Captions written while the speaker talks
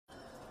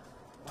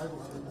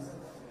Bible says,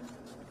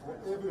 for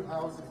every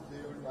house is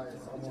built by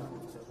someone,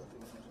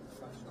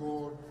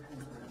 God is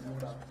the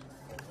builder.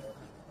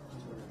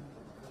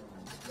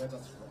 Let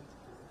us pray.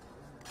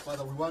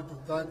 Father, we want to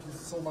thank you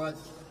so much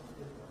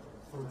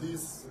for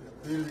this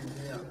building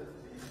here.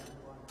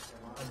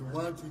 And we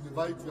want to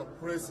invite your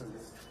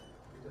presence.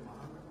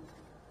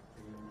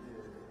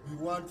 We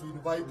want to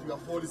invite your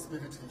Holy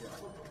Spirit here.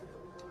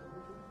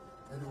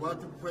 And we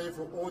want to pray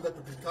for all that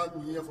will be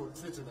coming here for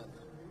treatment,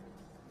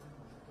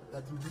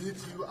 that we meet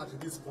you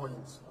at this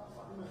point.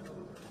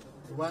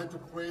 We want to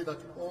pray that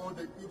all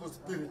the evil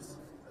spirits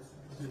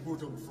be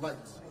put on flight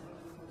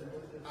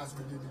as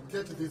we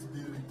dedicate this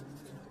building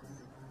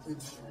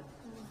into you.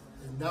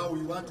 And now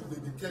we want to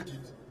dedicate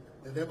it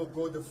in the name of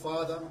God the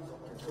Father,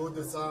 God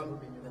the Son,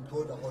 and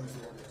God the Holy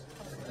Spirit.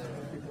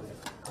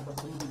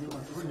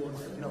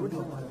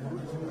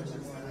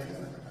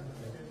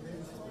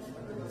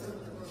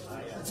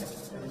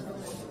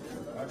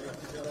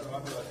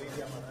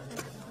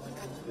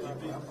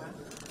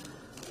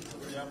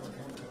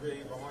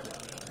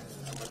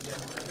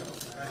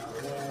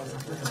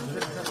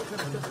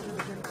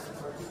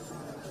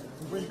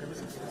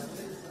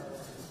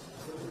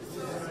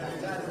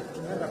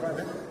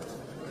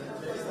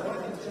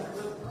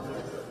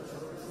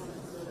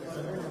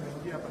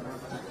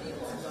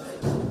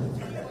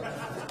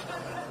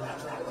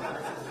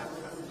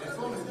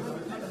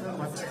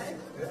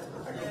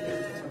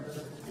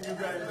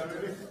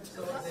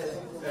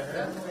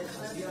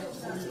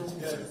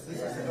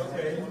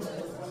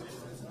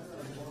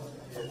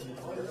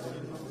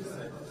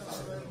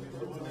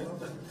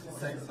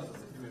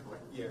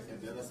 Yes,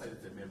 and the other side is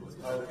the main road.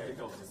 Okay.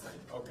 Take out this side.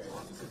 Okay.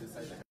 So this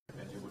side I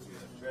can able to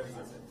use. Very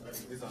good. This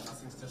is a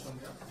nursing station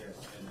here. Yes.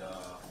 And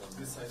on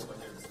this side over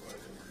here is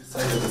this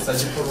side is the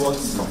surgical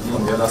wards. On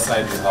the other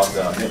side we have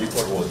the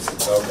medical wards.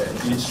 Okay.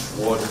 Each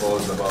ward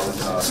holds about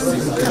 6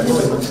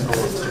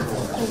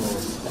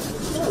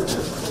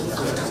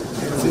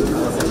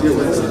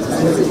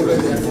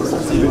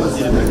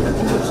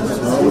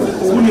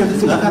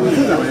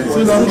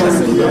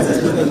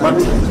 But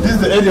this is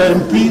the area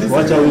MP.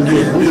 Watch out,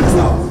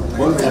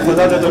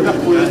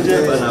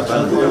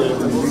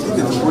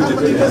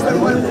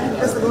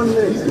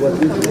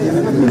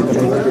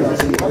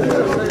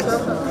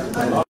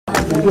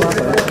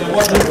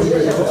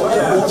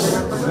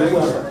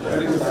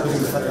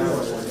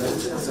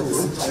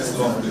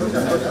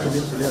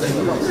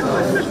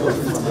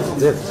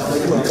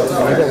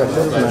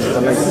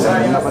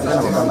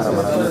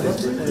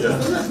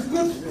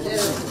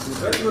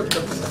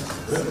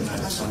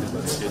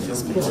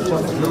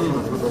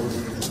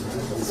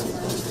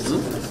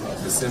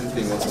 The same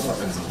thing also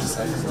happens on this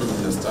side.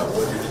 Just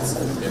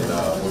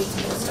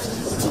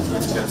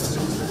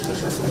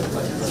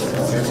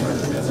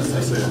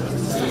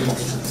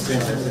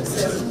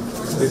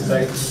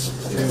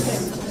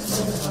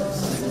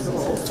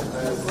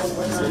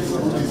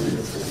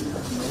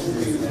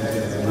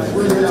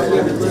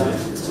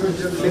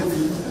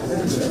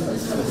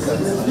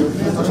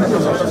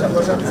units and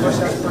washing this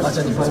side.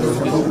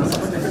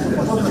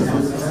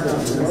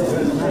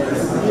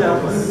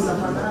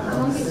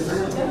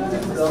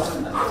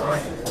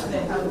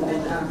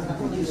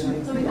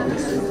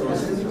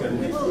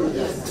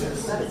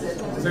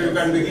 So you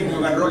can begin, you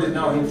can roll it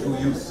now into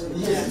use.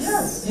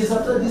 Yes. Yes,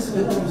 after this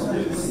we will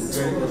use.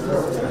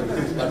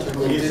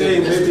 He's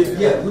saying maybe.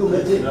 Yeah, we will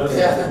maintain.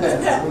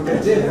 Yeah. We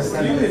maintain. Cleanliness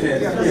can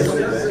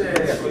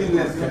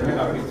make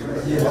a big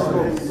difference. Yes.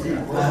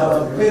 I have a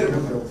very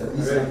good doctor.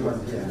 This one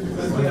here.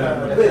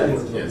 Very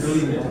good. Yes.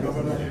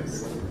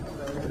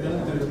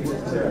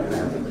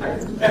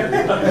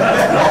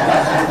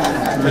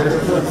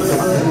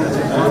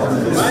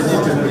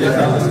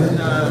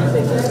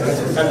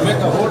 Can make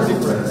a whole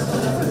difference.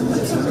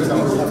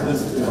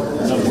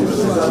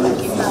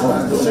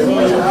 So you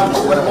have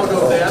what about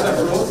the other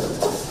floor?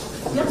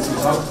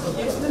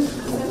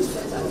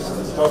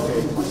 Okay.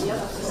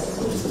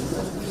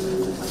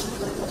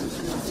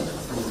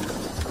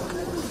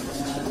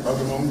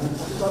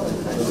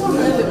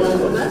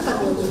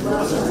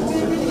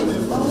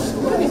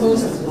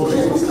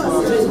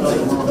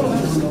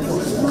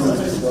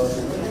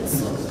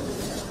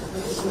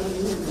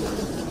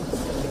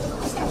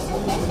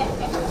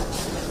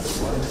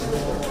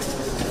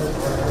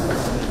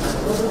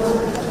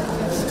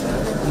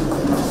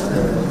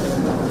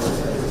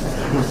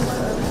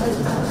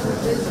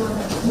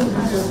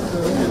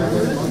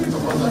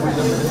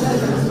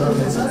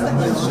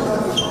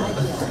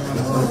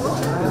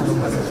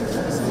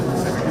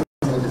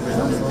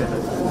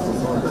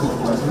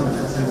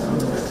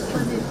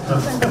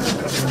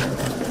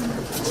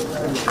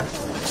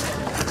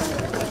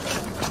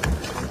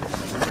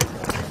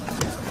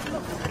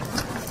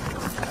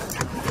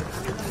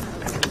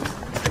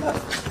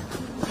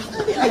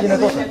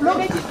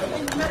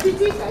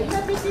 Inapitika.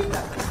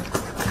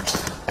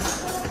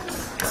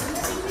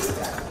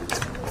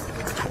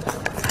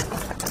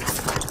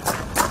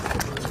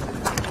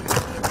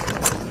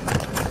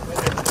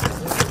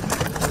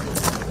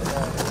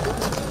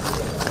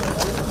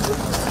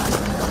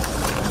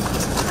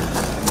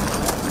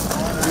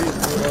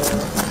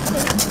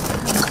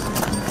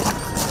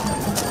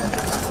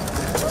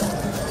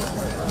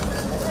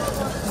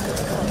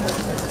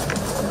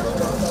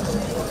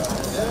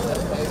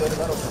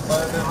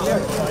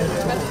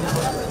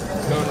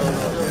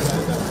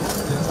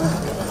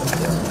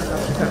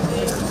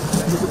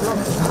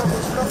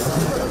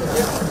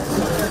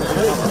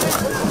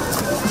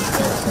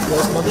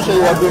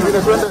 Karibisha watu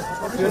wengine twende.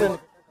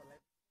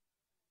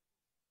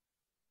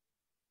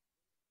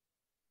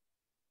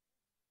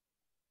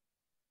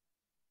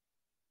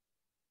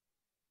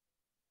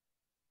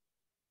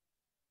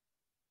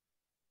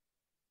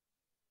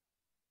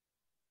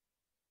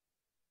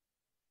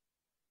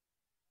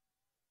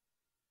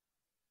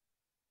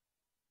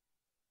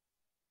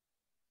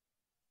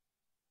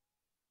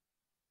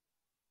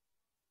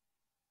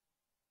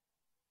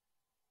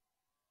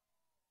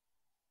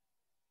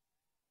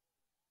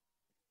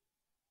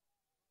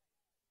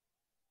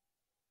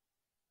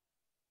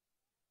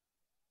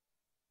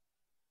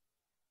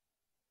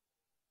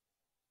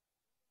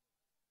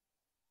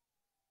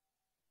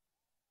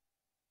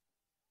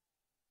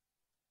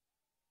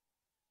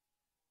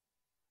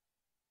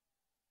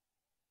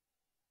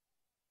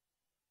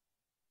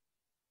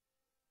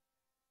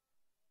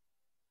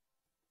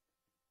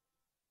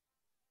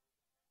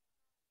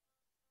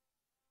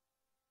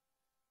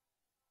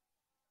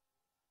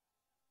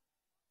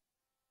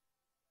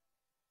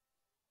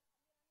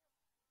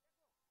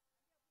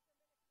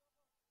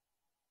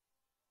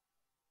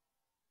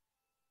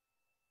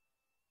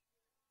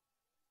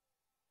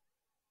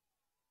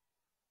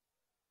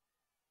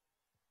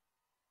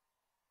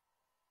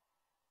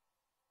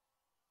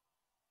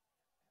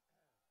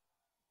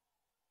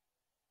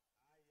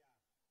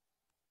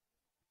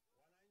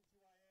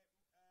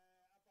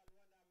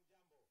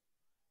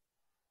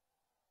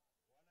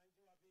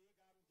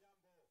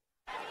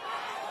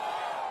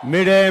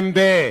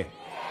 Mirembe,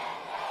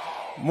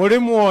 muri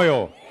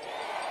mwoyo,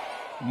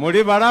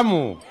 muri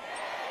baramu,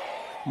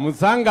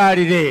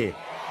 musangarire.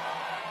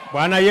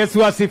 Bwana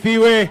Yesu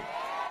asifiwe.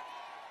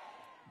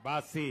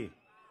 Basi,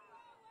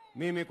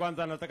 mimi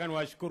kwanza nataka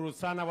niwashukuru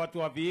sana watu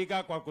wa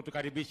Vihiga kwa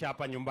kutukaribisha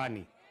hapa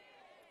nyumbani.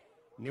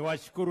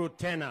 Niwashukuru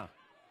tena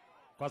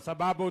kwa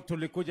sababu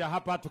tulikuja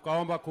hapa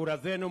tukaomba kura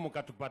zenu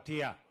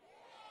mkatupatia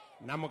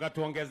na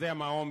mkatuongezea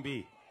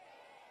maombi.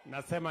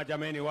 Nasema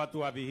jameni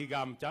watu wa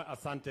Vihiga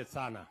asante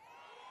sana.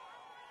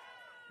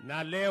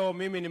 Na leo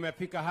mimi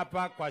nimefika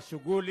hapa kwa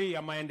shughuli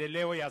ya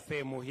maendeleo ya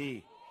sehemu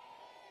hii.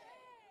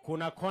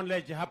 Kuna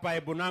college hapa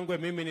Ebunangwe,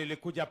 mimi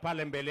nilikuja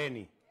pale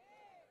mbeleni.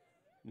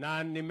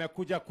 Na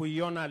nimekuja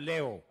kuiona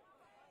leo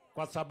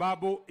kwa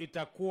sababu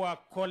itakuwa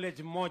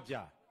college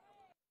moja.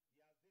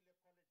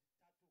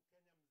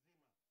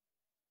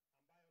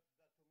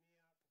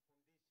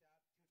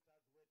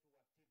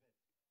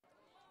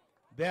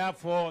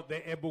 Therefore,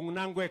 the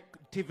Ebunangwe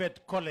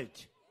TVET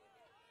College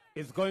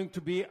is going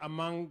to be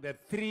among the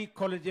 3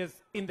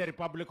 colleges in the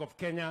Republic of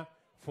Kenya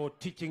for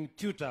teaching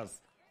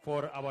tutors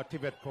for our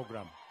TVET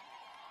program.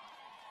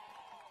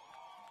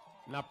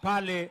 Na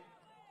pale,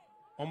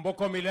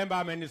 Omboko Milemba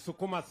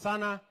amenisukuma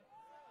sana,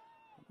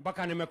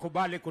 mpaka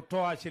nimekubali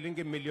kutoa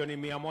shilingi milioni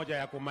 100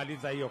 ya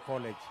kumaliza hiyo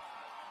college.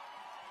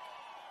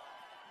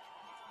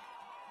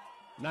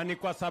 Na ni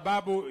kwa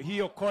sababu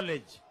hiyo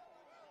college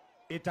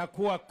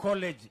itakuwa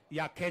college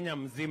ya Kenya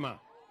mzima.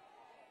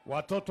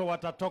 Watoto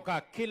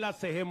watatoka kila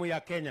sehemu ya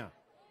Kenya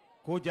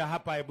kuja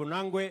hapa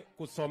Ebunangwe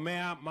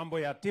kusomea mambo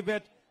ya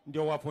TVET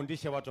ndio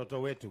wafundishe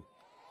watoto wetu.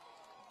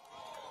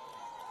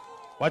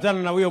 Wachana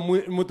na huyo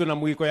mtu na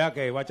mwiko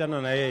yake,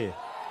 wachana na yeye.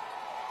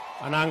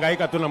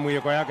 Anahangaika tu na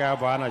mwiko yake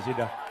hapo, hana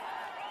shida.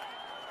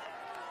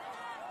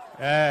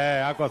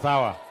 Hako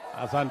sawa.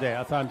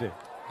 Asante.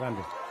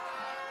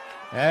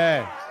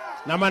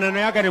 Na maneno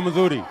yake ni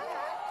mzuri.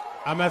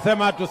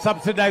 Amesema tu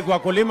subsidize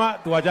wakulima,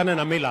 tuwachane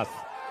na millers.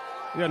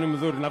 Hiyo ni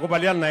mzuri,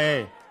 nakubaliana na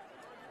yeye.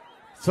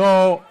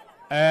 So,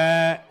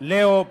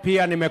 leo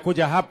pia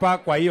nimekuja hapa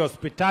kwa hii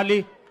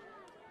hospitali.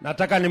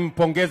 Nataka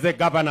nimpongeze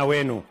gavana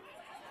wenu.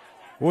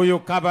 Huyu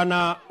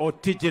gavana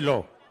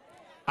Otijilo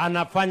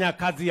anafanya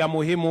kazi ya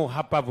muhimu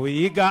hapa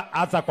Vihiga,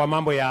 hasa kwa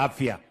mambo ya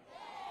afya.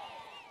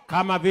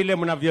 Kama vile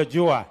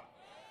mnavyojua,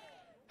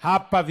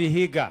 hapa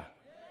Vihiga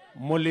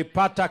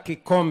mulipata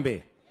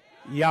kikombe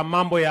ya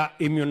mambo ya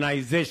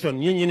immunization.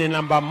 Nyinyi ni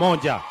namba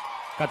 1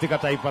 katika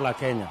taifa la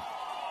Kenya.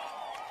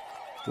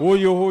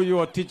 Huyu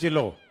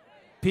Otijilo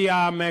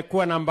pia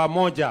amekuwa namba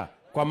 1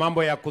 kwa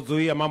mambo ya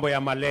kuzuia mambo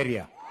ya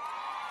malaria.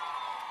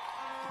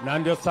 Na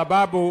ndio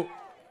sababu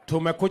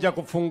tumekuja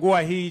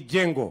kufungua hii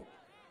jengo.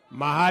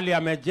 Mahali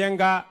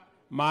amejenga,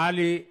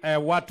 mahali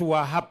watu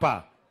wa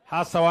hapa,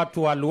 hasa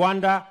watu wa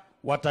Luanda,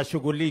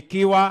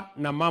 watashughulikiwa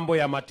na mambo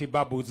ya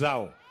matibabu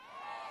zao.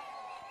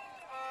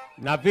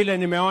 Na vile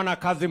nimeona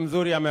kazi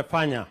mzuri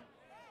amefanya,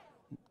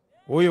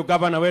 huyu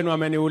gavana wenu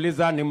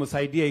ameniuliza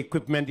nimsaidie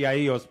equipment ya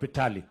hii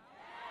hospitali.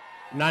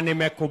 Na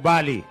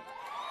nimekubali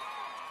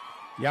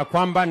ya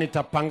kwamba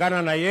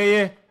nitapangana na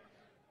yeye,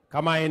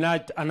 kama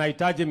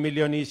anahitaji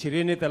milioni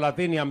 20,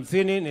 30,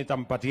 50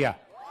 nitampatia.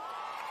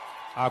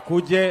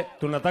 Akuje,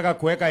 tunataka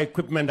kuweka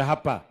equipment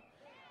hapa.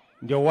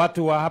 Ndio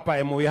watu wa hapa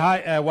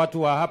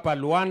watu wa hapa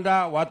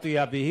Luanda, watu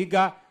ya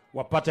Vihiga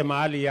wapate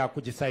mahali ya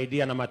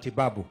kujisaidia na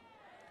matibabu.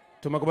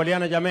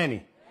 Tumekubaliana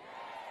jameni?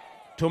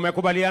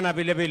 Tumekubaliana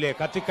vile vile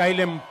katika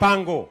ile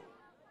mpango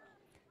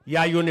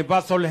ya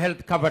universal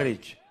health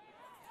coverage.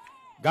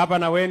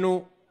 Gavana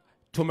wenu,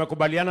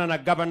 tumekubaliana na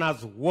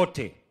governors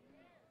wote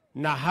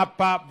na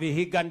hapa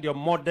Vihiga ndio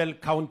model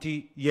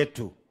county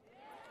yetu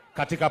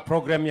katika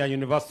program ya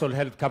universal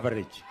health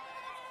coverage.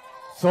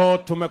 So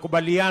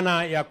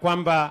tumekubaliana ya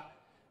kwamba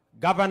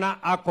governor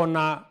ako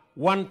na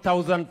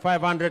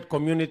 1,500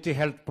 community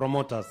health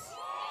promoters,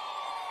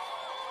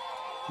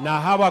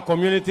 na hawa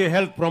community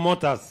health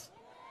promoters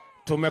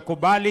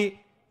tumekubali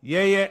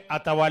yeye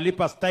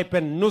atawalipa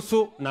stipend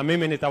nusu na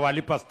mimi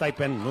nitawalipa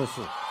stipend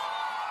nusu.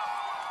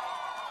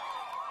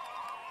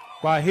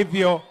 Kwa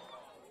hivyo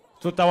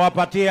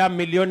tutawapatia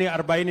milioni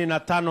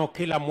 45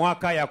 kila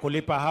mwaka ya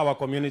kulipa hawa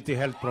community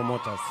health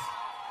promoters.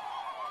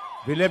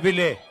 Vile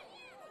vile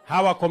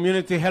hawa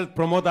community health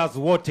promoters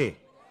wote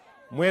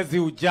mwezi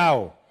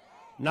ujao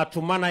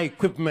natumana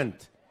equipment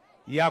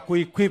ya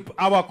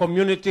kuequip our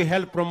community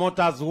health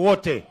promoters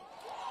wote,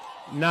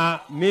 na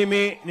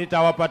mimi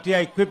nitawapatia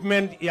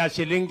equipment ya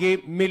shilingi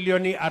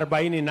milioni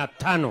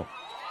 45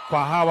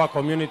 kwa hawa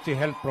community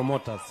health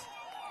promoters.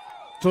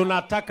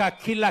 Tunataka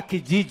kila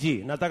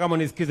kijiji, nataka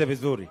mnisikize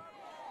vizuri.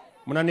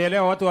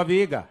 Mnanielewa watu wa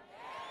Vihiga?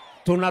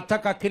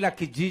 Tunataka kila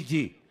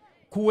kijiji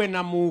kuwe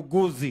na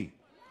muuguzi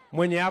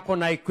mwenye yako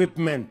na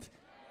equipment,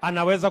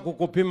 anaweza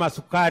kukupima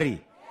sukari,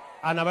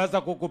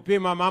 anaweza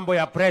kukupima mambo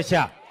ya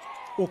pressure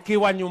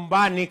ukiwa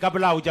nyumbani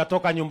kabla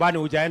hujatoka nyumbani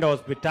hujaenda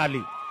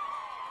hospitali.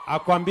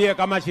 Akwambie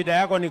kama shida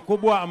yako ni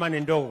kubwa ama ni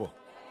ndogo.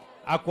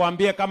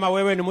 Akwambie kama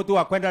wewe ni mtu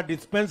wa kwenda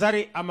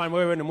dispensary ama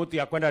wewe ni mtu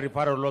ya kwenda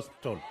referral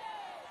hospital.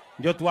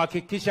 Ndio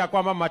tuhakikisha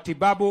kwamba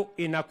matibabu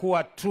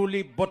inakuwa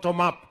truly bottom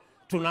up.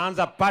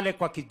 Tunaanza pale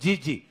kwa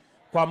kijiji,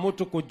 kwa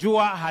mtu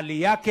kujua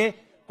hali yake,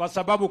 kwa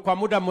sababu kwa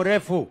muda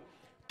mrefu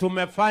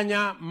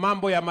tumefanya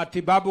mambo ya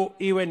matibabu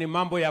iwe ni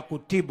mambo ya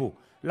kutibu,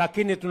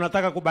 lakini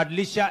tunataka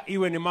kubadilisha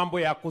iwe ni mambo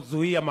ya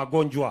kuzuia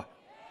magonjwa.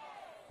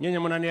 Nyinyi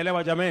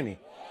mnanielewa jameni?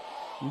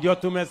 Ndio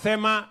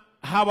tumesema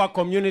hawa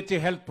community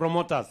health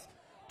promoters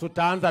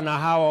tutaanza na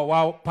hawa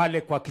wao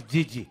pale kwa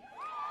kijiji,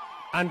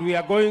 and we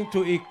are going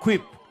to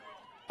equip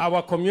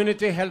our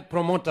community health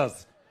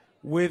promoters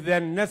with the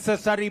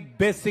necessary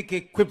basic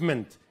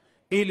equipment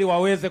ili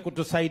waweze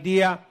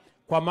kutusaidia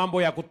kwa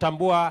mambo ya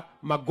kutambua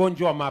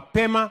magonjwa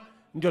mapema,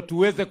 ndio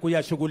tuweze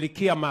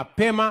kuyashughulikia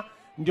mapema,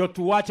 ndio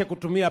tuache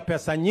kutumia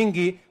pesa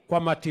nyingi kwa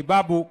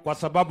matibabu kwa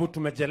sababu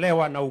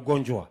tumejelewa na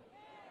ugonjwa.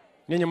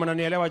 Ninyi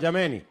mnanielewa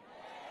jameni?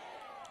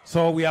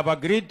 So we have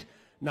agreed,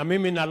 na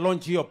mimi na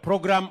launch hiyo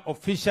program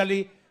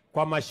officially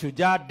kwa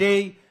Mashujaa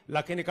Day,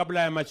 lakini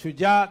kabla ya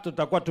Mashujaa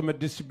tutakuwa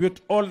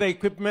tumedistribute all the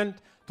equipment,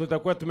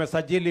 tutakuwa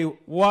tumesajili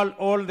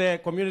all the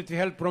community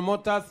health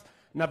promoters,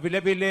 na vile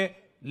vile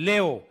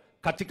leo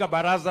katika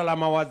baraza la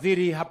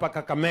mawaziri hapa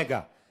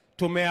Kakamega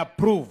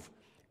tumeapprove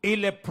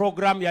ile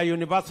program ya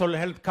universal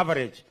health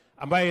coverage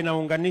ambayo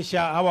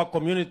inaunganisha hawa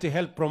community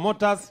health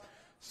promoters,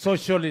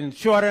 social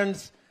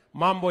insurance,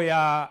 mambo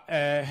ya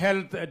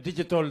health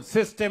digital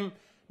system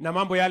na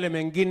mambo yale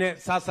mengine.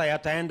 Sasa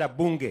yataenda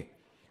bunge.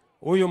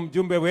 Huyu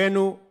mjumbe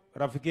wenu,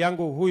 rafiki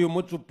yangu huyu,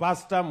 mtu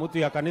pastor, mtu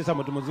ya kanisa,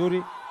 mtu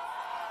mzuri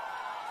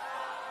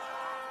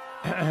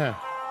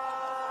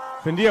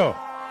sindio?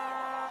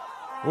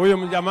 Huyu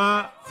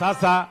mjamaa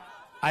sasa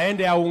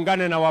aende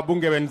aungane na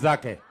wabunge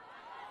wenzake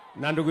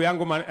na ndugu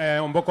yangu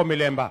Omboko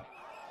Milemba,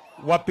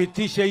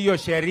 wapitishe hiyo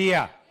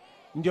sheria,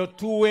 ndio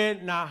tuwe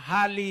na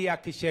hali ya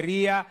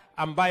kisheria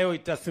ambayo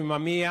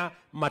itasimamia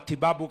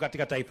matibabu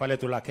katika taifa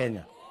letu la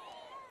Kenya.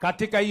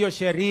 Katika hiyo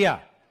sheria,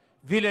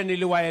 vile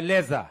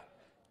niliwaeleza,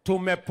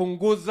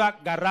 tumepunguza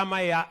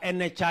gharama ya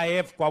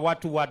NHIF kwa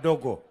watu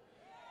wadogo.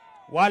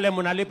 Wale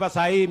mnalipa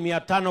saa hii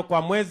 500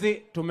 kwa mwezi,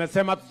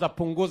 tumesema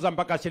tutapunguza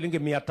mpaka shilingi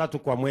 300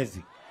 kwa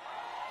mwezi.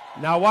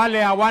 Na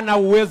wale hawana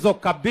uwezo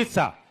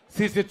kabisa,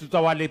 sisi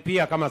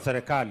tutawalipia kama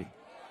serikali.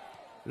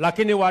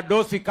 Lakini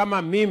wadosi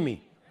kama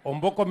mimi,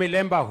 Omboko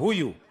Milemba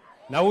huyu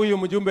na huyu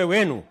mjumbe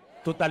wenu,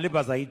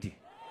 tutalipa zaidi.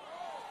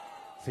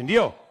 Si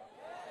ndio?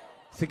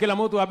 Si kila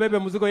mtu abebe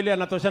mzigo ile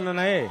anatoshana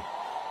na yeye.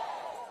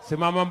 Si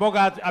mama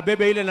mboga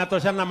abebe ile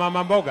anatoshana na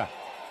mama mboga.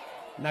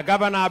 Na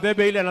gavana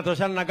abebe ile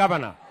anatoshana na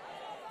gavana.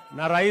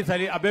 Na rais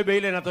abebe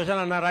ile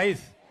anatoshana na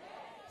rais.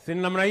 Si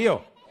namna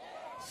hiyo?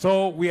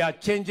 So we are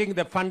changing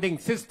the funding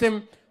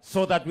system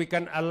so that we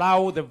can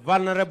allow the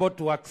vulnerable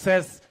to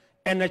access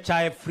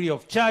NHIF free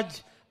of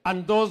charge,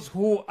 and those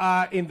who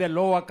are in the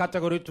lower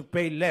category to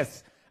pay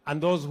less,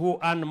 and those who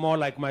earn more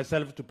like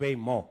myself to pay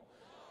more.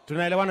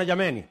 Tunaelewana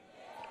jameni?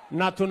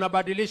 Na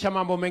tunabadilisha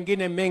mambo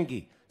mengine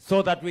mengi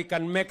so that we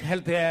can make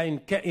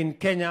healthcare in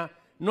Kenya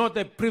not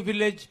the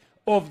privilege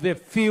of the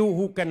few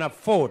who can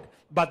afford,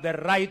 but the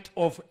right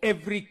of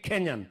every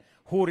Kenyan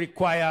who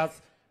requires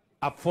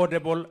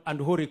affordable and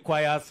who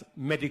requires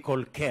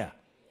medical care.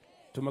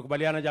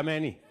 Tumekubaliana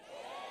jameni?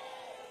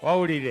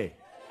 Waulile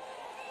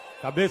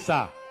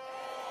kabisa.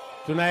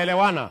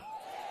 Tunaelewana?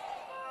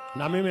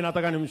 Na mimi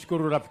nataka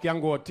nimshukuru rafiki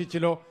yangu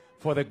Otichilo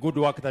for the good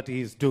work that he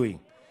is doing.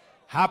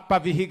 Hapa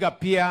Vihiga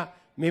pia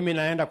mimi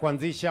naenda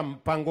kuanzisha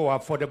mpango wa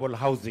affordable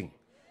housing.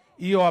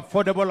 Hiyo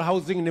affordable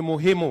housing ni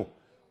muhimu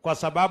kwa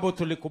sababu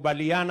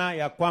tulikubaliana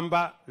ya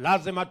kwamba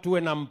lazima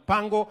tuwe na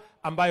mpango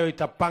ambayo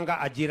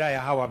itapanga ajira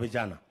ya hawa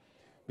vijana.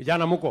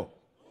 Vijana muko?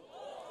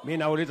 Mimi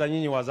nauliza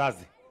nyinyi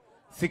wazazi.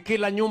 Si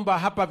kila nyumba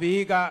hapa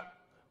Vihiga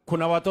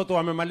kuna watoto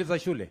wamemaliza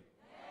shule?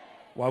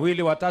 2,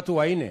 3,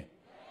 4,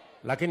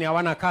 lakini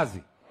hawana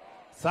kazi.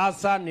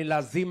 Sasa ni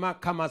lazima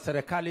kama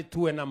serikali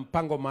tuwe na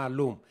mpango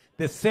maalum.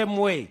 The same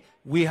way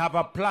we have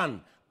a plan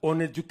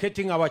on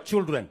educating our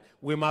children,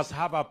 we must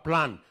have a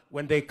plan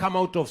when they come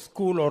out of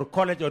school or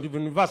college or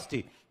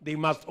university. They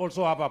must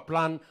also have a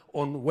plan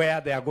on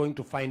where they are going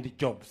to find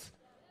jobs.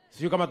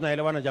 Sio kama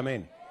tunaelewana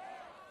jameni?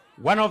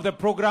 One of the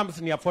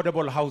programs ni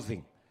affordable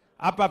housing.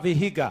 Hapa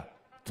Vihiga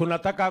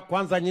tunataka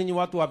kwanza, nyinyi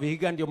watu wa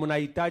Vihiga ndio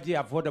mnahitaji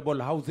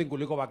affordable housing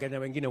kuliko Wakenya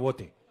wengine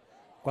wote,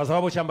 kwa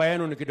sababu shamba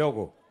yenu ni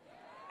kidogo,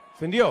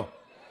 si ndio?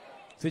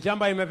 Si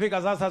shamba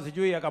imefika sasa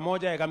sijui eka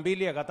 1, eka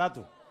 2, eka 3.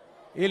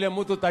 Ile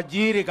mtu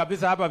tajiri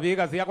kabisa hapa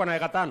Vihiga si yako na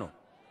eka 5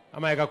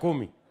 ama eka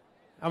 10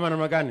 ama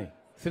namna gani?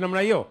 Si namna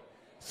hiyo.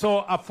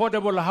 So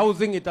affordable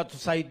housing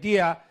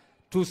itatusaidia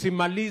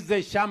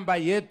tusimalize shamba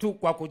yetu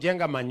kwa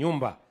kujenga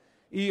manyumba.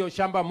 Hiyo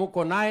shamba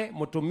muko naye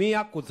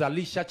mutumia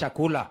kuzalisha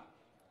chakula.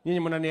 Nyinyi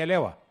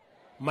mnanielewa?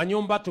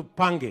 Manyumba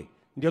tupange.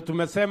 Ndio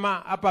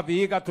tumesema hapa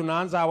Vihiga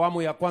tunaanza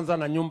awamu ya kwanza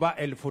na nyumba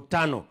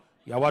 5,000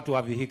 ya watu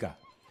wa Vihiga.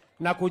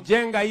 Na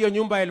kujenga hiyo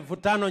nyumba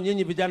 5,000,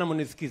 nyinyi vijana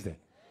mnisikize.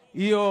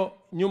 Hiyo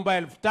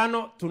nyumba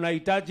 5,000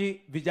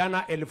 tunahitaji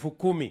vijana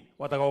 10,000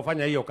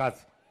 watakaofanya hiyo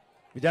kazi.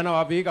 Vijana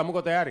wa Vihiga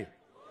mko tayari?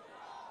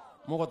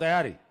 Mko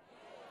tayari?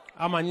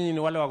 Ama nyinyi ni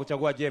wale wa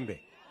kuchagua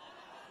jembe?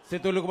 Si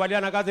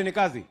tulikubaliana kazi ni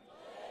kazi?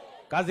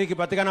 Kazi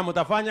ikipatikana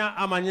mtafanya,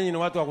 ama nyinyi ni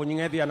watu wa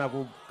kunying'ethia na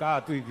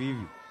kukaa tu hivi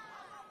hivi?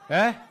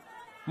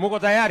 Mko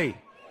tayari?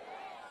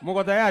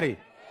 Mko tayari?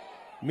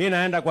 Mimi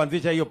naenda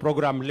kuanzisha hiyo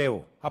program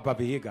leo hapa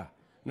Vihiga,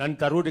 na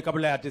nitarudi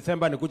kabla ya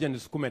Desemba nikuje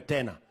nisukume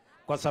tena,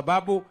 kwa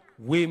sababu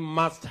we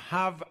must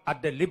have a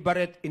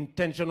deliberate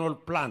intentional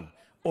plan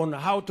on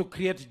how to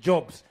create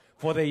jobs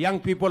for the young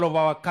people of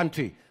our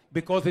country,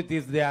 because it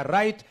is their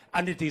right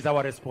and it is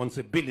our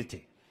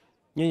responsibility.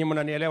 Nyinyi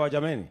mnanielewa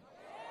jameni?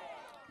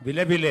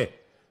 Vile vile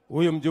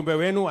huyu mjumbe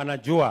wenu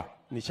anajua,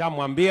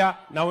 nishamwambia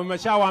na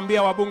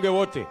umeshawaambia wabunge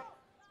wote.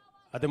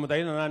 Ati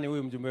mtaina nani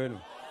huyu mjumbe wenu?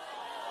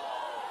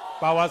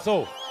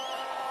 Pawaso.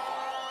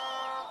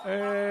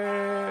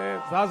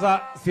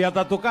 Sasa si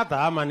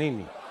atatukata ama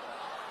nini?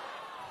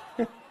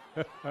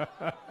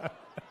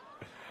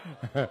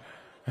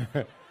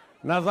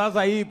 Na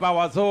sasa hii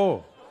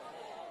Pawaso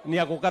ni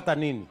ya kukata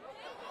nini?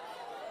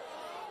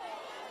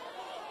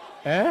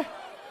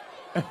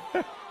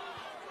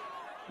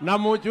 Na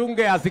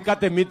mchunge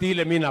asikate miti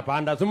ile mimi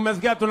napanda. Si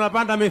mmesikia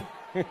tunapanda miti?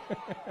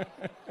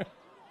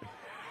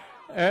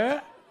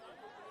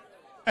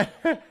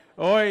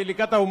 Oi,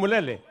 ilikata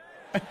umulele.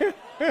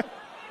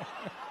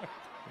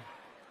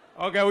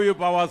 Okay, huyu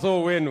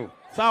Pawaso wenu.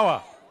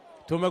 Sawa.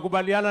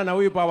 Tumekubaliana na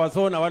huyu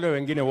Pawaso na wale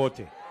wengine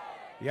wote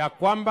ya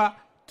kwamba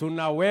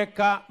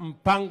tunaweka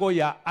mpango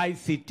ya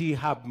ICT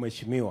hub,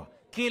 mheshimiwa.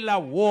 Kila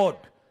ward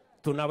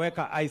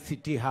tunaweka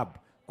ICT hub,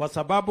 kwa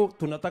sababu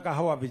tunataka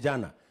hawa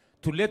vijana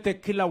tulete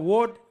kila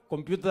ward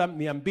kompyuta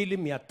 200,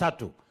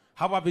 300.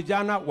 Hawa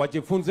vijana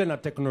wajifunze na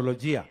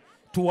teknolojia,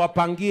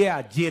 tuwapangie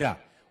ajira,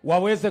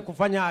 waweze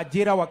kufanya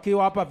ajira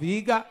wakiwa hapa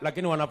Vihiga,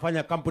 lakini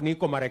wanafanya kampuni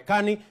iko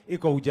Marekani,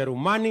 iko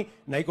Ujerumani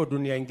na iko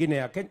dunia ingine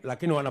ya Kenya,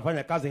 lakini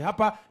wanafanya kazi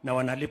hapa na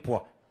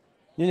wanalipwa.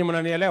 Nyinyi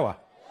mnanielewa?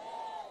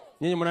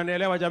 Nyinyi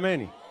mnanielewa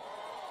jameni?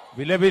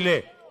 Vile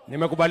vile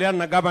nimekubaliana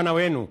na gavana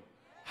wenu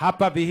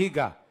hapa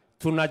Vihiga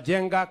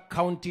tunajenga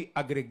County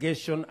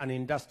Aggregation and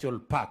Industrial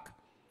Park.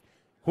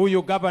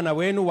 Huyu gavana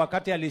wenu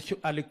wakati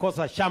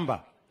alikosa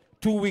shamba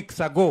 2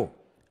 weeks ago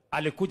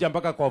alikuja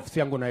mpaka kwa ofisi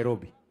yangu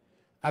Nairobi.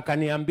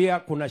 Akaniambia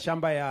kuna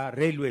shamba ya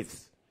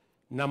railways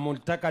na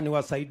mnataka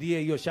niwasaidie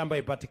hiyo shamba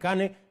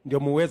ipatikane ndio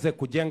muweze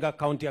kujenga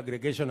County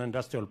Aggregation and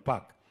Industrial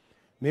Park.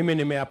 Mimi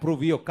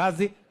nimeapprove hiyo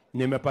kazi,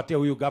 nimepatia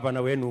huyu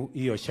gavana wenu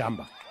hiyo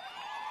shamba.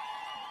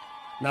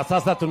 Na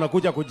sasa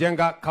tunakuja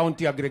kujenga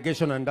County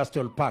Aggregation and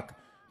Industrial Park.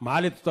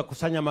 Mahali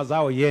tutakusanya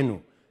mazao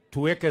yenu,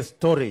 tuweke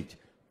storage,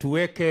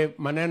 tuweke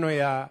maneno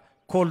ya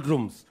cold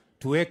rooms,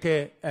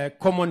 tuweke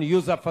common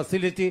user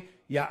facility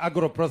ya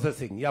agro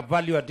processing, ya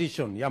value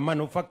addition, ya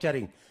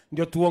manufacturing.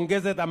 Ndio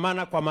tuongeze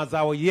dhamana kwa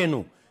mazao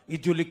yenu.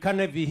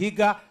 Ijulikane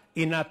Vihiga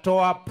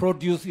inatoa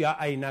produce ya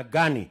aina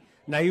gani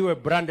na iwe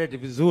branded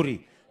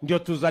vizuri. Ndio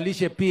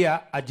tuzalishe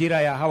pia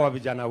ajira ya hawa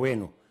vijana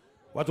wenu.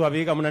 Watu wa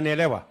Vihiga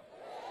mnanielewa?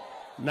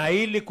 Na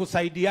ili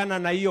kusaidiana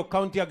na hiyo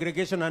County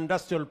Aggregation and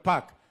Industrial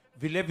Park,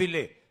 vile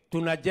vile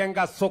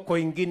tunajenga soko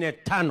ingine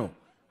 5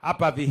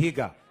 hapa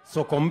Vihiga,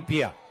 soko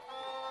mpya.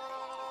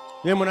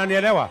 Nyinyi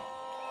mnanielewa?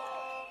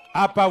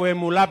 Hapa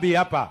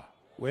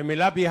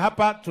Wemulabi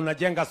hapa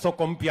tunajenga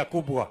soko mpya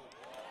kubwa.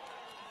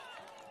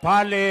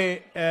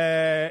 Pale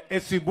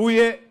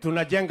Esibuye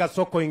tunajenga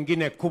soko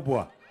ingine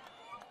kubwa.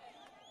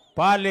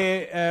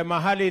 Pale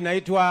mahali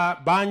inaitwa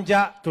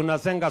Banja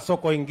tunajenga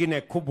soko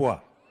ingine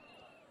kubwa.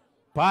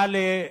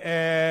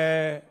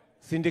 Pale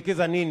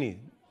sindikiza nini?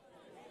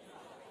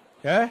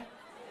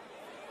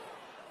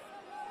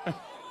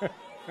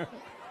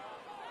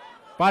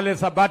 Pale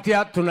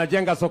Sabatia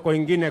tunajenga soko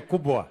ingine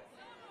kubwa.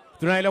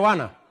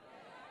 Tunaelewana?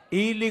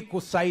 ili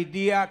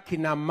kusaidia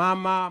kina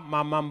mama,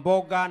 mama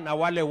mboga na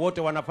wale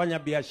wote wanafanya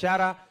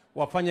biashara,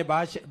 wafanye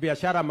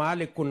biashara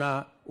mahali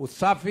kuna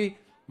usafi,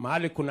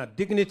 mahali kuna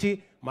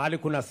dignity, mahali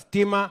kuna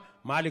stima,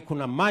 mahali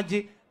kuna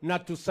maji, na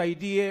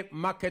tusaidie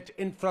market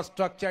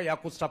infrastructure ya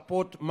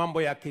kusupport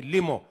mambo ya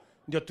kilimo,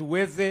 ndio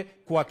tuweze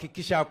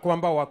kuhakikisha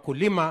kwamba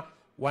wakulima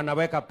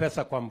wanaweka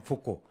pesa kwa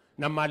mfuko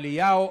na mali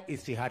yao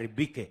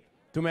isiharibike.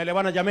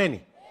 Tumeelewana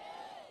jameni?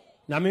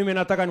 Na mimi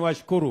nataka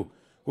niwashukuru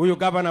huyu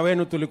gavana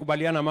wenu,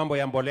 tulikubaliana mambo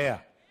ya mbolea.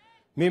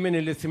 Mimi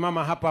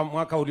nilisimama hapa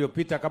mwaka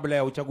uliopita kabla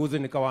ya uchaguzi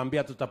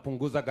nikawaambia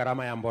tutapunguza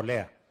gharama ya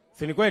mbolea.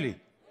 Si ni kweli?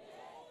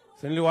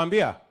 Si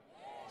niliwaambia?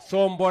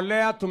 So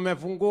mbolea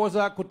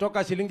tumepunguza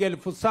kutoka shilingi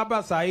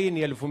 7,000 saa hii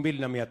ni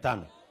 2,500.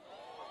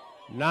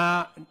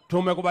 Na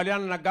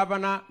tumekubaliana na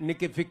gavana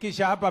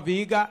nikifikisha hapa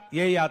Vihiga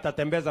yeye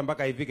atatembeza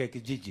mpaka ifike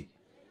kijiji.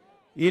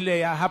 Ile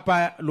ya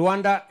hapa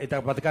Luanda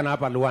itapatikana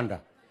hapa Luanda.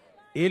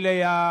 Ile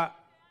ya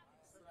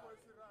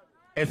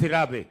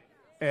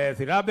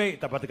Ethirabe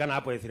itapatikana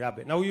hapo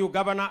Ethirabe. Na huyu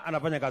gavana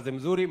anafanya kazi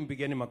mzuri,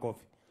 mpigeni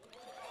makofi.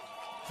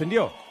 Si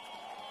ndio?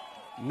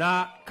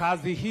 Na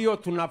kazi hiyo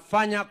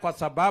tunafanya kwa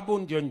sababu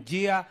ndio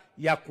njia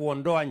ya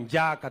kuondoa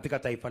njaa katika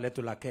taifa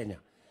letu la Kenya.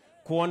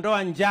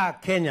 Kuondoa njaa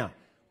Kenya,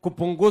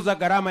 kupunguza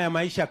gharama ya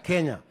maisha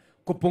Kenya,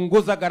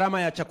 kupunguza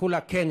gharama ya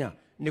chakula Kenya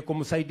ni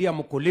kumsaidia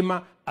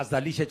mkulima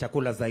azalishe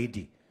chakula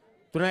zaidi.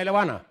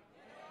 Tunaelewana?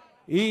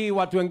 Hii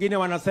watu wengine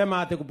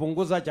wanasema ati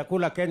kupunguza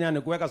chakula Kenya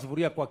ni kuweka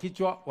sufuria kwa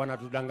kichwa,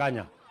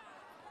 wanatudanganya.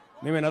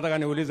 Mimi nataka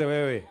niulize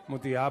wewe,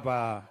 mtu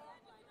hapa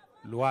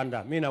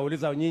Luanda, mimi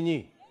nauliza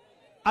nyinyi,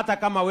 hata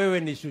kama wewe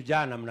ni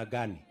shujaa namna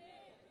gani,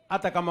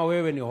 hata kama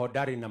wewe ni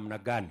hodari namna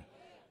gani,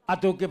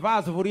 hata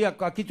ukivaa sufuria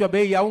kwa kichwa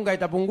bei ya unga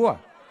itapungua?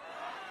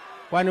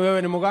 Kwani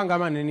wewe ni mganga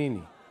ama ni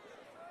nini?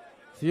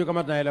 Sio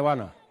kama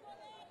tunaelewana.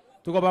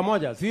 Tuko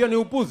pamoja? Sio ni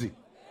upuzi?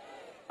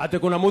 Ati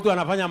kuna mtu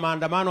anafanya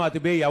maandamano ati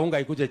bei ya unga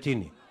ikuje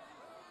chini.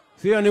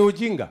 Sio ni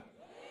ujinga?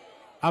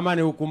 Ama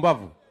ni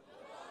ukumbavu?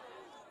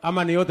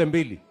 Ama ni yote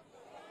mbili?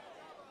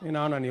 Mimi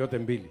naona ni yote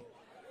mbili.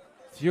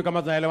 Sio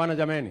kama tunaelewana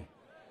jameni?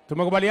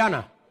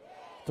 Tumekubaliana?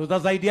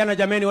 Tutasaidiana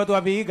jameni watu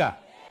wa Vihiga?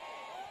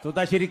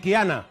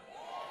 Tutashirikiana?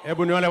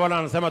 Hebu ni wale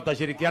wanasema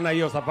tutashirikiana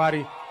hiyo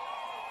safari.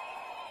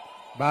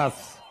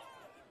 Bas.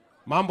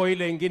 Mambo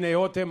ile ingine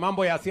yote,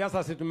 mambo ya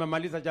siasa si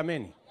tumemaliza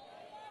jameni?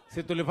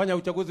 Si tulifanya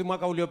uchaguzi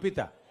mwaka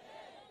uliopita?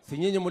 Si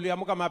nyinyi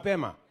mliamuka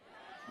mapema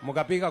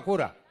mkapiga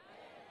kura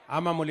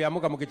ama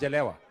mliamuka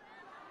mkichelewa?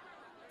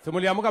 Si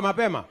mliamuka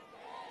mapema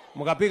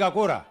mkapiga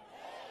kura,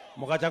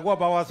 mkachagua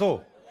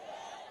Bawaso,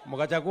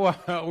 mkachagua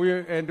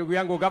huyu ndugu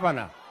yangu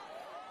gavana,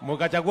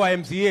 mkachagua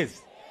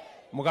MCAs,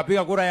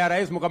 mkapiga kura ya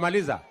rais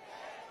mkamaliza?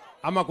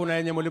 Ama kuna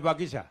yenye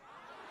mlibakisha?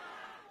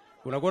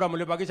 Kuna kura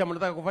mlibakisha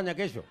mnataka kufanya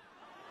kesho?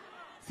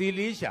 Si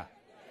iliisha?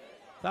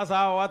 Sasa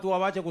hao watu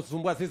wawache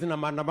kutusumbua sisi na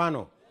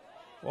maandamano.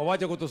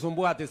 Wawache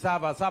kutusumbua ati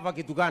sava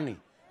kitu gani?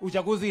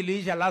 Uchaguzi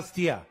iliisha last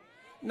year.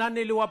 Na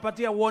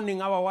niliwapatia warning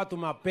hawa watu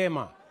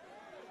mapema.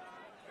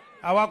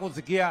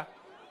 Hawakusikia.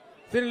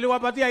 Si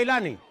niliwapatia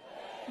ilani?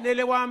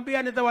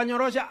 Niliwaambia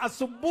nitawanyorosha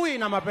asubuhi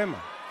na mapema.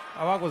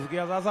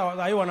 Hawakusikia.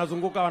 Sasa hiyo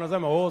wanazunguka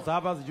wanasema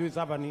sava sijui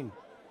sava nini.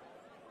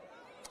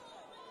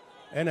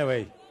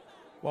 Anyway,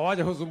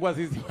 wawache kusumbua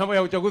sisi. Mambo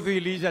ya uchaguzi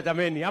iliisha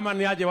jameni. Ama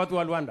ni aje watu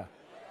wa Luanda?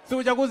 Si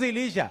uchaguzi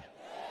iliisha?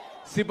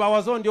 Si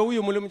Bawazo ndio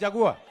huyu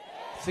mlimchagua?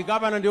 Si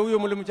gavana ndio huyu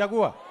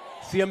mlimchagua?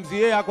 Si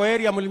MCA ako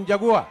area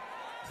mlimchagua?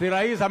 Si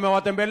rais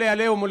amewatembelea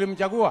leo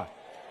mlimchagua?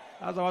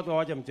 Sasa watu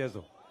hawache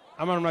mchezo.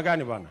 Ama namna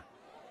gani bwana?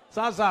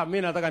 Sasa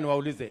mimi nataka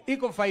niwaulize,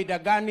 iko faida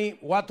gani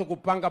watu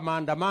kupanga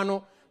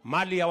maandamano,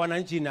 mali ya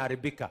wananchi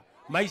inaharibika,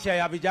 maisha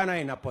ya vijana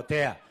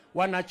inapotea,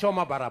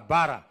 wanachoma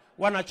barabara,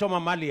 wanachoma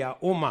mali ya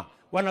umma,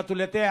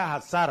 wanatuletea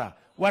hasara,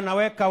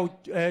 wanaweka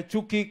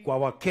chuki kwa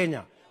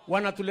Wakenya,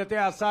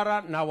 wanatuletea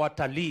hasara na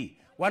watalii,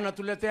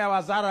 wanatuletea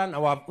hasara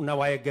na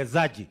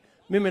waegezaji.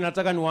 Mimi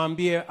nataka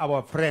niwaambie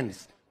our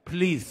friends,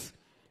 please,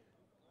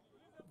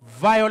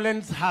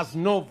 violence has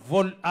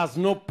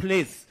no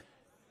place.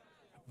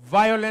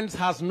 Violence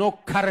has no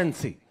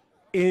currency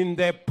in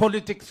the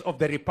politics of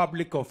the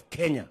Republic of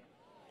Kenya.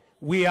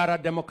 We are a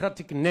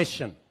democratic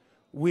nation.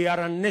 We are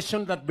a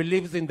nation that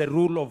believes in the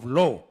rule of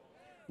law.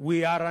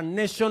 We are a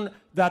nation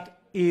that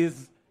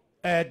is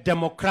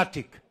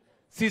democratic.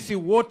 Sisi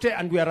wote,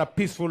 and we are a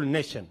peaceful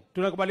nation.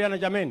 Tunakubaliana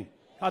jameni?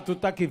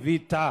 Hatutaki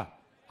vita,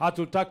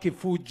 hatutaki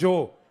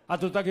fujo,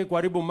 hatutaki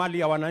kuharibu mali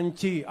ya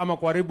wananchi ama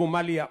kuharibu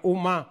mali ya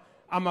umma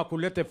ama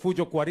kulete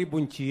fujo kuharibu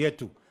nchi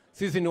yetu.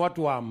 Sisi ni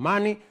watu wa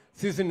amani,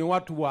 sisi ni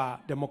watu wa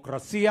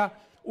demokrasia.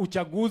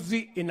 Uchaguzi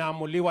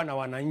inaamuliwa na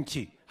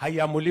wananchi,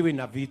 haiamuliwi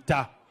na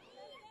vita.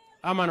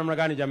 Ama namna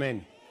gani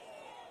jameni?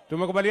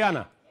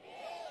 Tumekubaliana?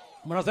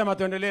 Mnasema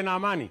tuendelee na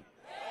amani?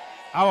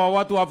 Hawa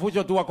watu wa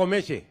fujo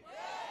tuwakomeshe?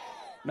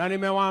 Na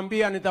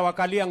nimewaambia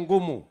nitawakalia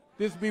ngumu.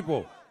 These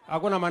people,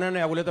 hakuna maneno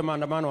ya kuleta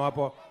maandamano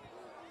hapo.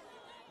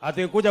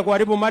 Ati kuja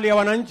kuharibu mali ya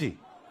wananchi?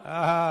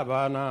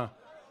 Bana.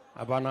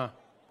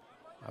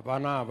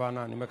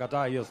 Hapana,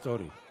 nimekataa hiyo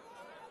story.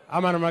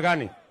 Ama namna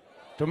gani?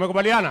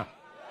 Tumekubaliana?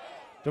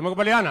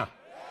 Tumekubaliana?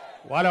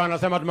 Wale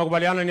wanasema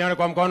tumekubaliana nione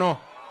kwa mkono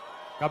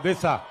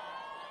kabisa.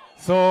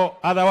 So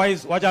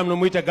otherwise wacha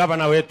mnumuite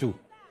governor wetu.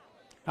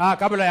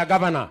 Kabla ya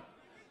governor,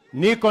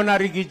 niko na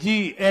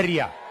Rigiji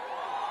area.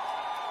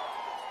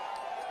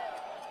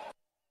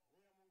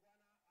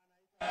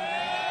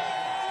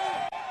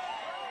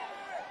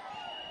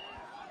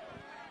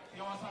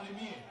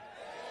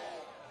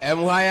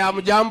 Mhaya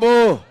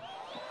mjambo.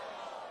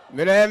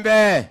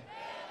 Mirembe.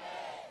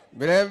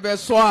 Mirembe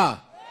swa.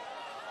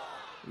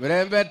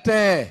 Mirembe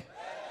te.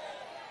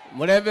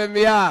 Mirembe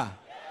mia.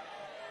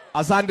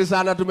 Asante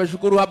sana,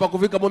 tumeshukuru hapa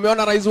kufika.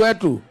 Mumeona rais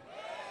wetu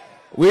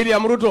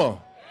William Ruto?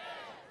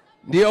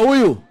 Ndio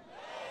huyu?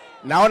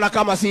 Naona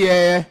kama si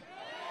yeye.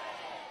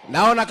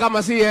 Naona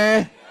kama si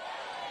yeye.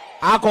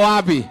 Ako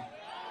wapi?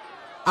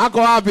 Ako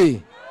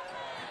wapi?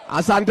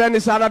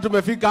 Asanteni sana,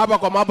 tumefika hapa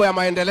kwa mambo ya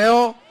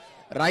maendeleo.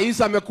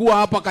 Rais amekuwa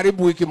hapa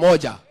karibu wiki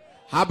moja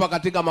hapa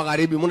katika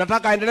magharibi.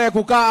 Mnataka aendelee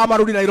kukaa ama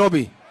rudi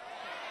Nairobi?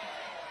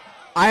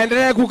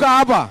 Aendelee kukaa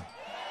hapa?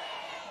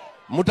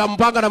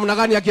 Mtampanga namna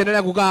gani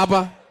akiendelea kukaa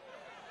hapa?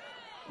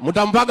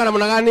 Mtampanga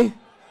namna gani?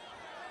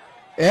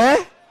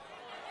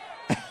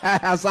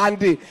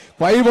 Asante.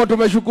 Kwa hivyo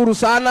tumeshukuru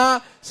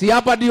sana. Si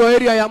hapa ndio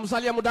area ya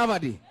Musalia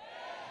Mudavadi?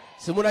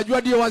 Si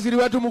mnajua ndio waziri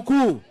wetu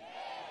mkuu?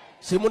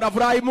 Si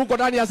mnafurahi mko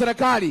ndani ya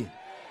serikali?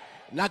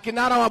 Na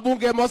kinara wa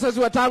bunge Moses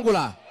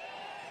Wetangula.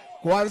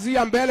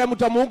 Kuanzia mbele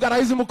mtamuunga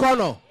rais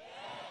mkono.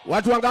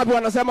 Watu wangapi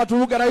wanasema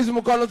tuunge rais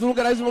mkono,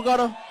 tuunge rais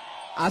mkono?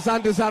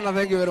 Asante sana,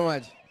 thank you very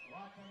much.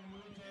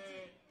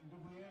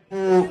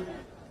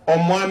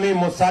 Omwami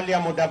Musalia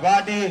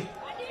Mudavadi,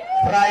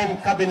 Prime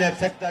Cabinet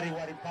Secretary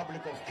wa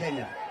Republic of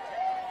Kenya.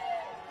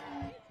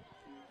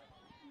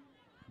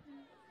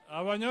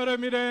 Abanyore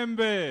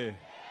mirembe.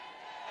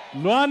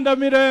 Luanda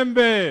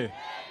mirembe.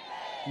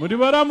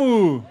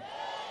 Mudibaramu.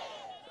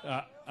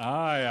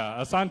 Haya,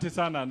 asante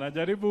sana.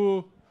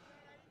 Najaribu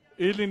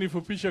ili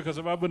nifupishe kwa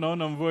sababu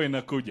naona mvua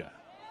inakuja.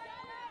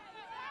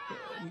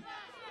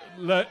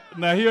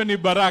 Na hiyo ni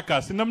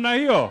baraka. Si namna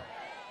hiyo?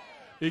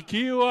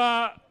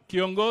 Ikiwa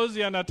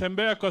kiongozi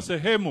anatembea kwa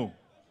sehemu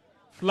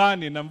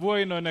fulani na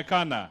mvua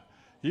inaonekana,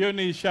 hiyo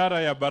ni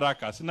ishara ya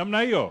baraka. Si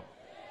namna hiyo?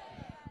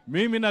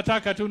 Mimi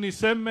nataka tu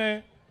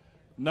niseme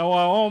na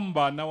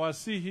waomba na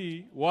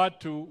wasihi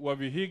watu wa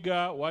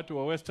Vihiga, watu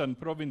wa Western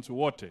Province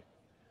wote,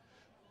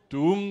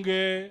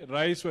 tuunge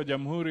rais wa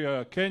Jamhuri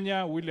ya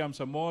Kenya William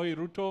Samoei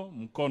Ruto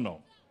mkono.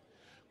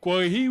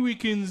 Kwa hii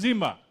wiki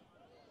nzima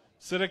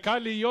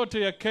serikali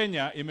yote ya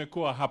Kenya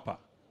imekuwa hapa.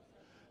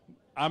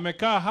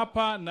 Amekaa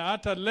hapa na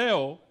hata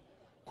leo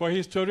kwa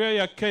historia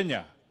ya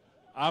Kenya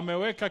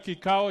ameweka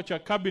kikao cha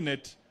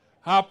cabinet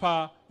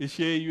hapa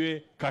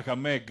Isheiwe,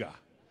 Kakamega.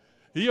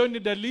 Hiyo ni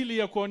dalili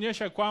ya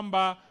kuonyesha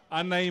kwamba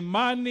ana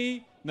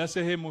imani na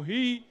sehemu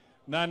hii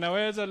na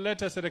anaweza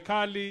leta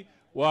serikali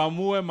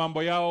waamue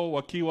mambo yao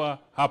wakiwa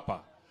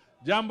hapa.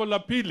 Jambo la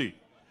pili,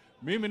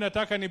 mimi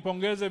nataka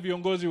nipongeze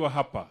viongozi wa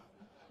hapa.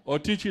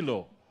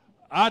 Otichilo,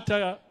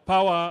 hata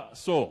Power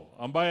So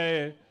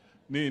ambaye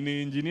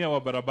ni engineer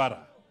wa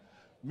barabara.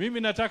 Mimi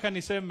nataka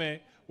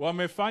niseme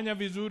wamefanya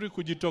vizuri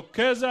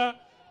kujitokeza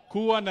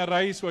kuwa na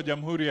rais wa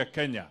Jamhuri ya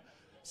Kenya.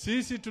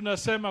 Sisi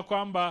tunasema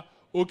kwamba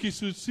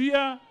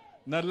ukisusia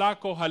na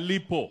lako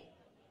halipo.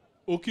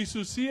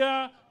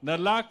 Ukisusia na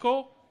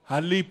lako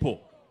halipo.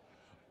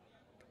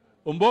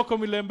 Umboko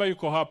Milemba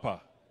yuko hapa.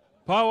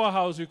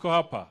 Powerhouse yuko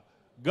hapa.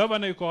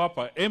 Governor yuko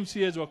hapa.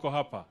 MCAs wako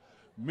hapa.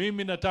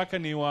 Mimi nataka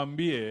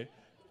niwaambie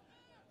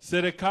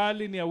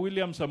serikali ni ya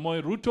William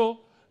Samoei Ruto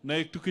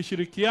na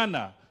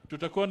tukishirikiana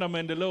tutakuwa na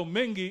maendeleo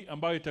mengi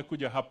ambayo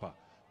itakuja hapa.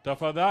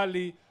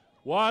 Tafadhali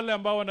wale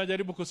ambao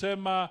wanajaribu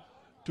kusema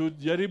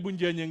tujaribu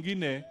njia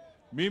nyingine,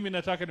 mimi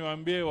nataka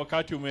niwaambie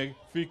wakati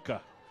umefika.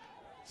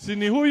 Si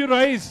ni huyu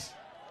rais?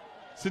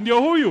 Si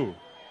ndio huyu?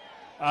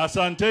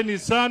 Asanteni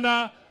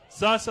sana.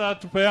 Sasa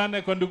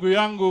tupeane kwa ndugu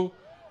yangu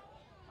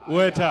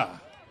Weta.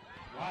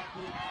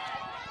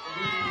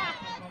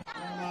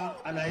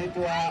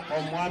 Anaitwa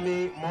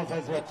Omwami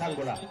Moses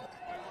Wetangula.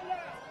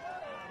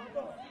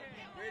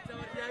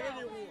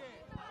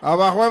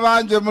 Abahwe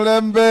banje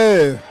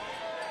mulembe.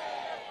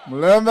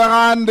 Mulembe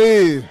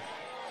kandi.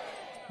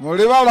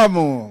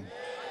 Mulibalamu.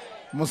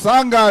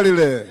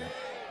 Musangalile.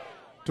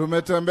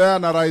 Tumetembea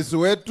na rais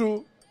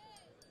wetu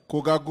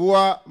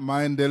kukagua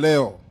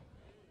maendeleo.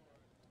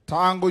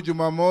 Tangu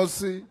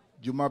Jumamosi,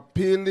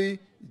 Jumapili,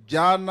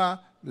 jana,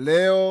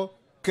 leo,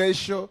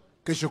 kesho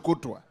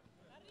kutwa.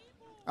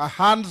 A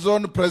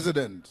hands-on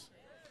president.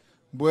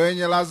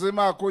 Mwenye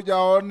lazima akuja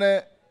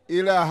aone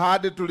ile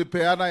ahadi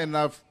tulipeana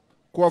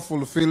inakuwa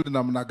fulfilled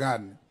namna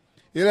gani.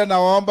 Ile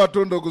naomba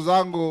tu ndugu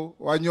zangu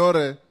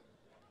Wanyore,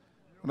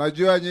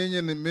 unajua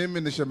nyinyi ni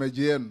mimi ni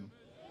shemeji yenu.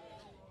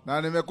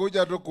 Na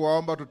nimekuja tu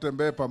kuwaomba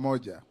tutembee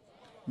pamoja.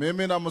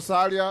 Mimi na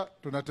Musalia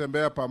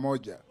tunatembea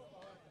pamoja.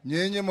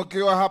 Nyinyi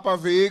mkiwa hapa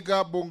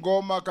Vihiga,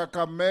 Bungoma,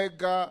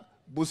 Kakamega,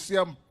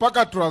 Busia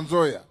mpaka Trans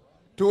Nzoia,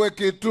 tuwe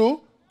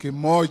kitu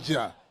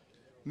kimoja.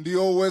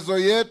 Ndio uwezo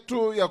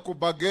yetu ya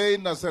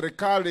kubagain na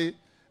serikali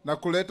na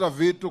kuleta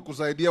vitu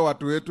kusaidia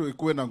watu wetu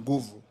ikuwe na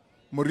nguvu.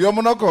 Murio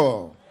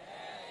munoko.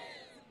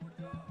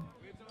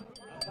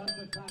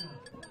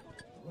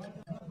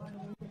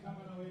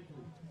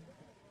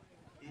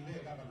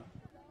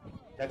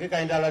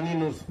 Dakika indala ni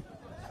nusu.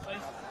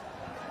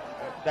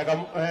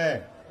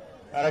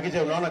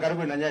 Harakisha, unaona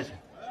karibu inanyesha.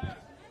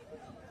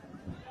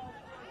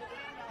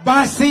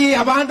 Basi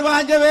abantu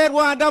banje be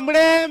Rwanda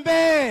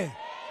mlembe.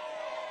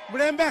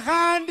 Mlembe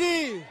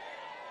kandi.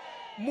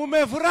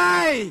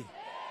 Mumefurahi.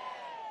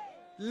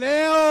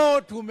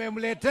 Leo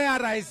tumemletea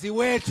rais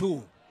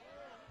wetu.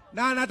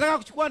 Na nataka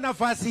kuchukua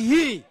nafasi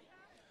hii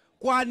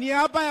kwa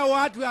niaba ya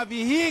watu ya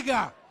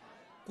Vihiga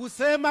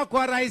kusema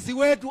kwa rais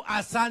wetu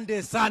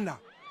asante sana.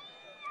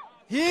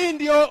 Hii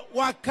ndio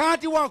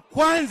wakati wa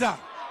kwanza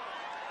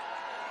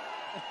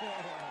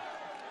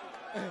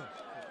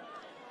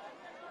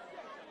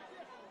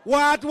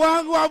watu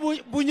wangu wa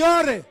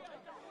Bunyore,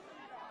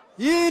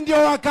 hii ndio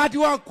wakati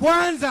wa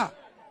kwanza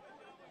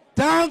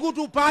tangu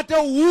tupate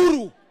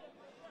uhuru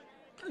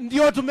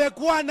ndio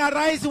tumekuwa na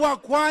rais wa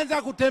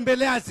kwanza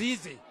kutembelea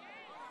sisi.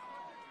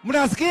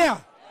 Mnasikia?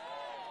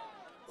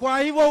 Kwa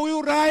hivyo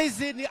huyu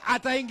rais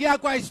ataingia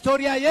kwa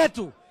historia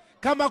yetu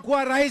kama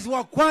kuwa rais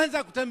wa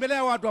kwanza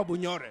kutembelea watu wa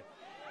Bunyore.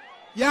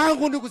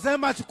 Yangu ni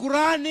kusema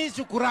shukurani,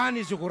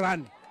 shukurani,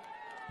 shukurani.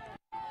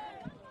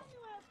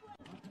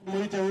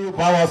 Mwite huyu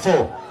Power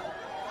So.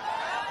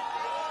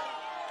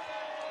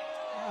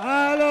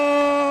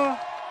 Halo.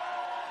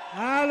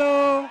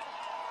 Halo.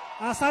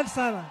 Asante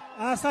sana.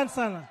 Asante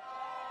sana.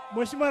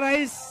 Mheshimiwa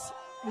Rais,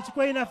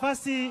 nichukue hii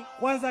nafasi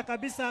kwanza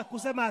kabisa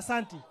kusema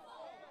asanti.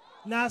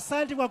 Na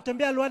asanti kwa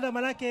kutembea Luanda,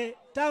 manake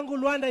tangu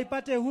Luanda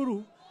ipate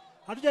uhuru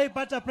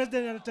hatujaipata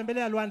president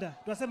anatembelea Luanda.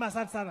 Tunasema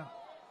asante sana.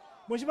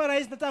 Mheshimiwa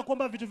Rais, nataka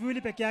kuomba vitu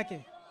viwili peke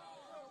yake.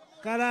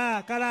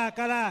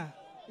 Kala.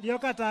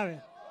 Lioka tawe.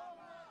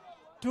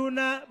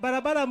 Tuna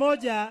barabara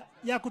moja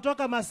ya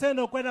kutoka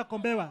Maseno kwenda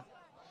Kombewa.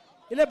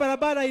 Ile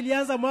barabara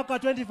ilianza mwaka wa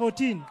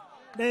 2014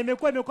 na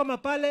imekwama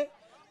pale.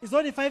 It's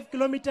only 5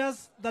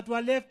 kilometers that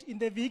were left in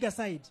the Vihiga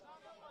side.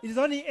 It is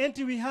only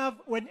entry we have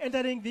when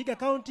entering Vihiga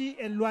County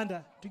and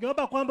Luanda.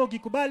 Tungeomba kwamba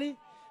ukikubali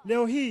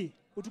leo hii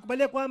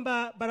utukubalie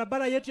kwamba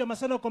barabara yetu ya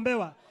Maseno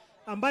Kombewa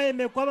ambaye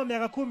imekwama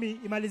miaka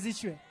 10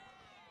 imalizishwe.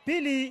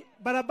 Pili,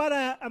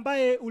 barabara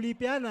ambaye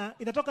uliipeana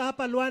inatoka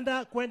hapa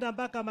Luanda kwenda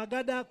mpaka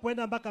Magada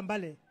kwenda mpaka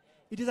Mbale.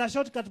 It is a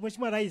shortcut,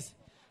 Mheshimiwa Rais.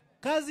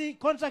 Kazi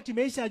contract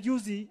imeisha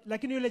juzi,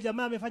 lakini yule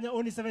jamaa amefanya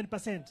only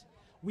 7%.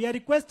 We are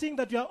requesting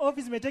that your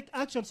office may take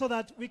action so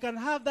that we can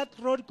have that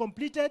road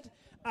completed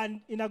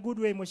and in a good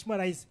way, Mheshimiwa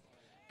Rais.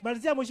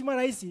 Kimalizia, Mheshimiwa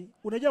Rais,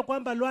 unajua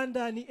kwamba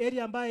Luanda ni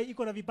area ambaye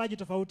iko na vipaji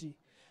tofauti.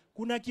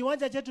 Kuna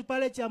kiwanja chetu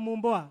pale cha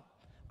Mumboa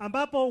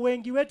ambapo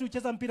wengi wetu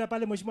hucheza mpira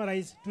pale, Mheshimiwa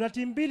Rais. Tuna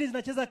timu mbili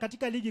zinacheza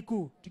katika ligi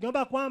kuu.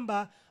 Tungeomba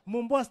kwamba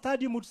Mumboa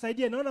Stadium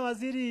utusaidie. Naona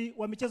waziri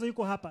wa michezo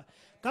yuko hapa.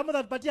 Kama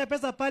utatupatia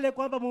pesa pale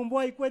kwamba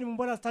Mumboa ikuwe ni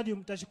Mumboa Stadium,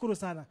 tutashukuru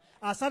sana.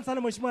 Asante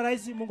sana Mheshimiwa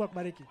Rais, Mungu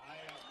akubariki.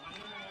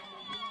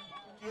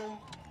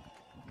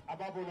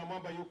 Ababu na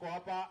mwamba yuko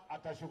hapa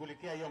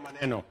atashughulikia hiyo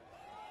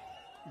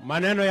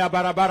maneno ya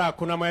barabara.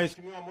 Kuna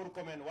Mheshimiwa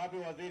Murkomen, wapi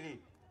waziri?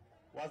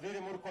 Waziri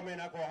Murkomen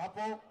ako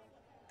hapo.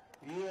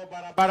 Hiyo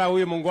barabara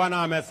huyu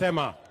mungwana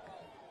amesema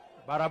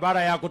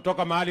barabara ya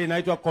kutoka mahali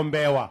inaitwa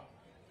Kombewa.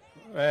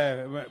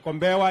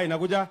 Kombewa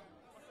inakuja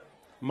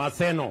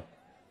Maseno.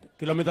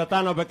 Kilomita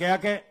 5 peke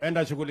yake,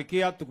 enda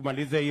shughulikia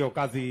tukumalize hiyo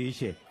kazi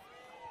iishe.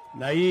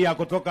 Na hii ya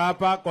kutoka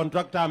hapa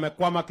contractor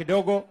amekwama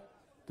kidogo,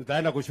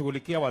 tutaenda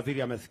kushughulikia,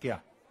 waziri amesikia.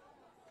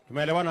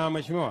 Tumeelewana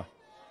Mheshimiwa?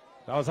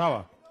 Sawa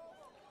sawa.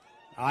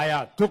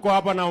 Haya, tuko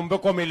hapa na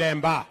Umbeko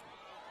Milemba.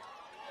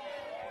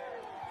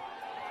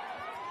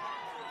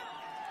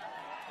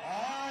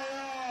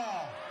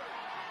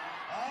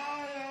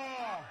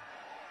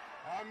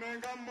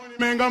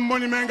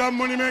 Mengamoni.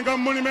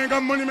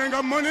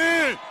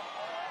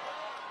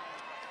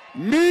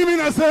 Mimi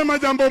nasema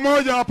jambo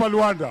moja hapa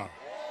Luanda.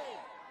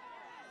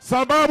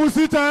 Sababu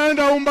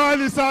sitaenda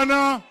umbali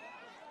sana.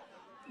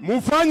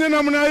 Mufanye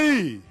namna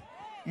hii.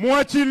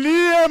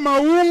 Muachilie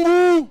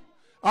Maungu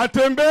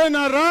atembee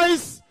na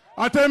rais,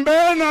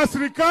 atembee na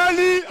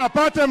serikali,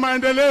 apate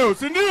maendeleo,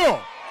 si ndio?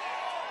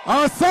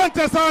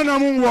 Asante sana,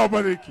 Mungu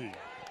awabariki.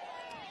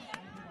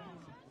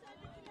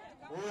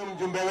 Huyu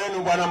mjumbe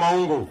wenu Bwana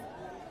Maungu.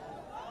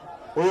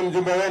 Huyu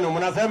mjumbe wenu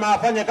mnasema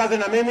afanye kazi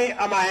na mimi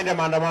ama aende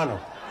maandamano?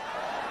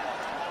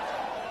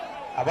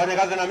 Afanye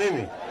kazi na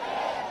mimi?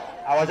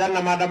 Awachane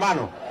na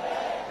maandamano?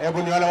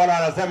 Hebu ni wale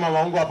wanasema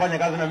Maungu afanye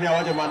kazi na mimi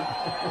awaje maandamano.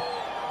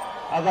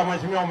 Asa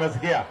Mheshimiwa,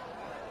 umesikia?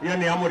 Hiyo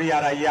ni amri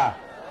ya raia.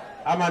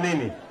 Ama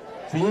nini?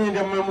 Si nyinyi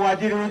ndio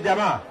mmemwajiri huyu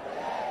jamaa?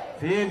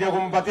 Si nyinyi ndio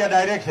kumpatia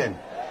direction?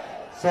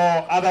 So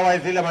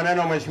otherwise ile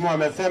maneno Mheshimiwa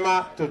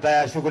amesema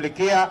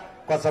tutayashughulikia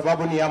kwa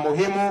sababu ni ya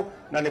muhimu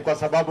na ni kwa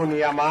sababu ni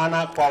ya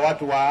maana kwa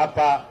watu wa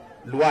hapa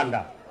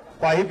Luanda.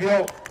 Kwa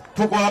hivyo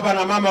tuko hapa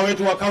na mama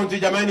wetu wa county,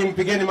 jamani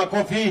mpigeni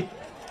makofi.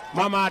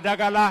 Mama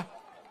Adagala,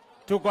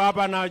 tuko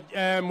hapa na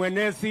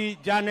mwenesi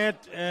Janet,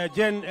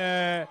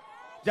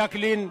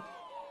 Jacqueline,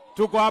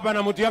 tuko hapa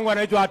na mtu yangu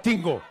anaitwa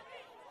Atingo.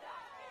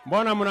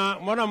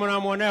 Mbona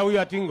mnamuonea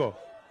huyu Atingo?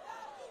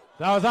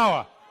 Sawa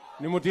sawa,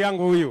 ni mtu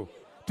yangu huyu.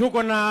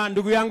 Tuko na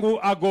ndugu yangu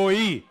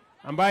Agoi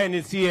ambaye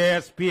ni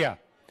CAS pia.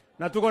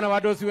 na tuko na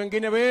wadosi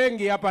wengine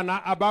wengi hapa,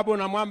 na Ababu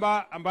na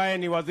Mwamba ambaye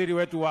ni waziri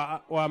wetu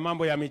wa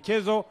mambo ya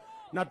michezo,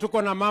 na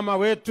tuko na mama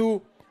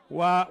wetu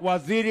wa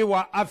waziri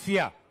wa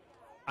afya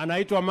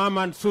anaitwa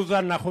Mama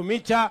Susan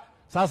Nakhumicha.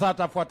 Sasa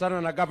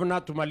atafuatana na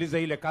governor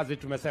tumalize ile kazi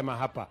tumesema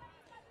hapa.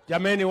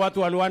 Jameni,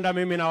 watu wa Luanda,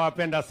 mimi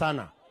nawapenda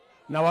sana,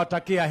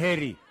 nawatakia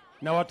heri,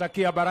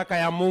 nawatakia baraka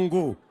ya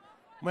Mungu,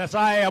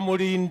 Messiah ya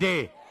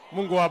mulinde.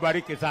 Mungu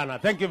wabariki sana.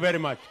 Thank you very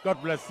much. God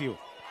bless you.